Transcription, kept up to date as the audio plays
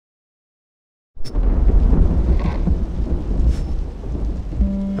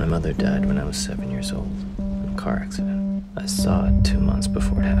mother died when I was 7 years old in a car accident. I saw it 2 months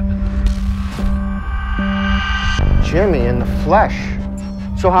before it happened. Jimmy in the flesh.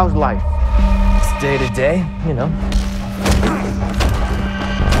 So how's life? It's day to day, you know.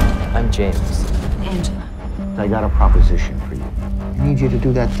 I'm James. Angela. I got a proposition for you. I need you to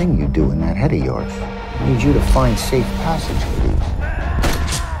do that thing you do in that head of yours. I need you to find safe passage for these.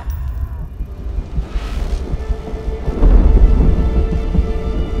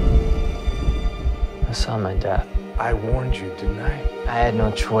 I saw my dad. I warned you, didn't I? I had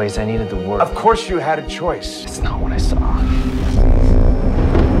no choice. I needed the work. Of course you had a choice. It's not what I saw.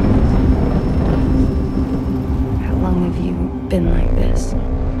 How long have you been like this?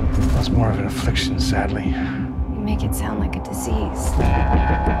 That's more of an affliction, sadly. You make it sound like a disease.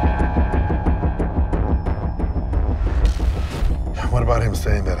 What about him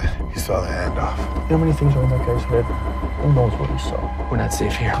saying that he saw the handoff? You know how many things are in that guy's head? Who knows what he saw? We're not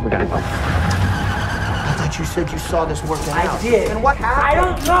safe here. We gotta go. I thought you said you saw this working out. I did. And what happened? I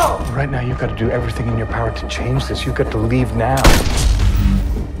don't know. Right now, you've got to do everything in your power to change this. You've got to leave now.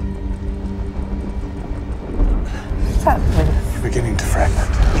 What's happening? You're beginning to fragment.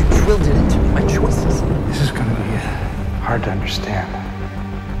 You drilled it into me. My choices. This is going to be hard to understand.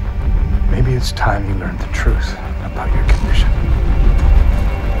 Maybe it's time you learned the truth about your condition.